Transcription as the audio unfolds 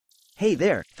Hey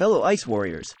there, fellow ice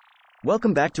warriors.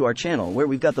 Welcome back to our channel where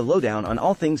we've got the lowdown on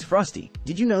all things frosty.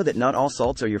 Did you know that not all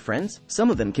salts are your friends? Some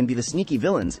of them can be the sneaky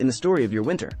villains in the story of your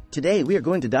winter. Today we are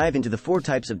going to dive into the 4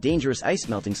 types of dangerous ice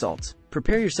melting salts.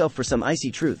 Prepare yourself for some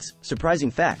icy truths, surprising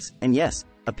facts, and yes,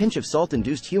 a pinch of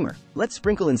salt-induced humor. Let's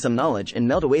sprinkle in some knowledge and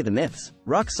melt away the myths.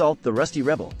 Rock salt, the rusty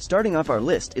rebel. Starting off our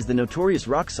list is the notorious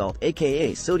rock salt,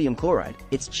 aka sodium chloride.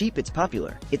 It's cheap, it's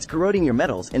popular, it's corroding your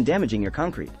metals and damaging your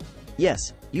concrete.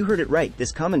 Yes, you heard it right,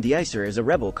 this common deicer is a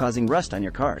rebel causing rust on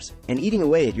your cars and eating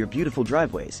away at your beautiful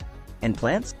driveways. And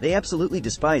plants? They absolutely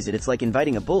despise it. It's like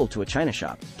inviting a bull to a china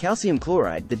shop. Calcium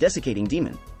chloride, the desiccating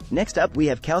demon. Next up we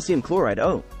have calcium chloride.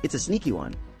 Oh, it's a sneaky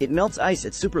one. It melts ice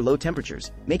at super low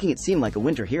temperatures, making it seem like a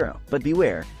winter hero. But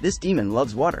beware, this demon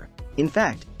loves water. In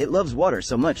fact, it loves water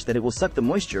so much that it will suck the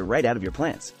moisture right out of your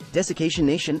plants. Desiccation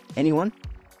nation, anyone?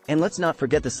 And let's not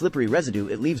forget the slippery residue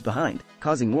it leaves behind,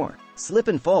 causing more slip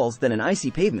and falls than an icy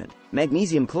pavement.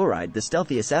 Magnesium chloride, the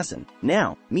stealthy assassin.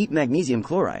 Now, meet magnesium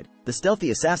chloride, the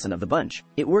stealthy assassin of the bunch.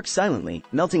 It works silently,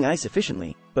 melting ice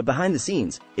efficiently, but behind the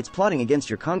scenes, it's plotting against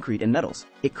your concrete and metals.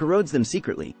 It corrodes them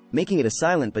secretly, making it a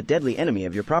silent but deadly enemy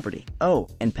of your property. Oh,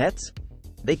 and pets?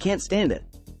 They can't stand it.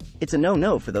 It's a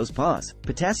no-no for those paws.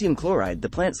 Potassium chloride, the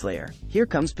plant slayer. Here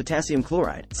comes potassium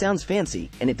chloride. Sounds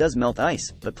fancy, and it does melt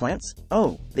ice, but plants?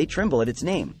 Oh, they tremble at its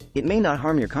name. It may not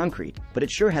harm your concrete, but it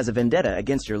sure has a vendetta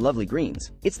against your lovely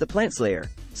greens. It's the plant slayer,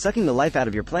 sucking the life out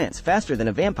of your plants faster than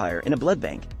a vampire in a blood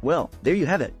bank. Well, there you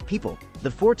have it, people. The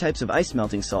 4 types of ice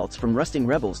melting salts, from rusting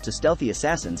rebels to stealthy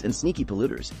assassins and sneaky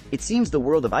polluters. It seems the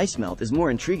world of ice melt is more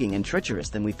intriguing and treacherous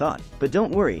than we thought. But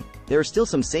don't worry, there are still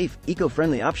some safe,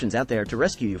 eco-friendly options out there to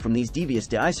rescue you from these devious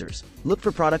deicers. Look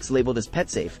for products labeled as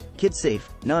pet-safe, kid-safe,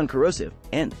 non-corrosive,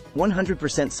 and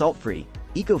 100% salt-free.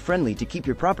 Eco-friendly to keep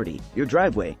your property, your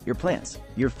driveway, your plants,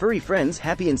 your furry friends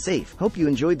happy and safe. Hope you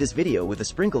enjoyed this video with a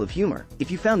sprinkle of humor. If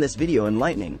you found this video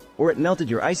enlightening, or it melted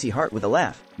your icy heart with a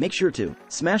laugh, make sure to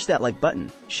smash that like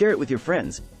button, share it with your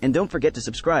friends, and don't forget to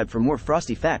subscribe for more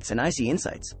frosty facts and icy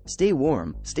insights. Stay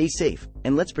warm, stay safe,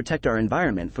 and let's protect our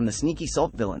environment from the sneaky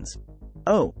salt villains.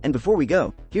 Oh, and before we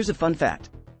go, here's a fun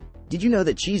fact. Did you know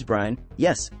that cheese brine,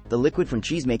 yes, the liquid from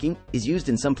cheese making, is used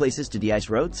in some places to de-ice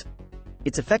roads?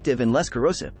 It's effective and less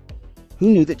corrosive. Who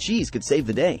knew that cheese could save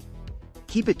the day?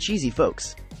 Keep it cheesy,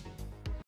 folks.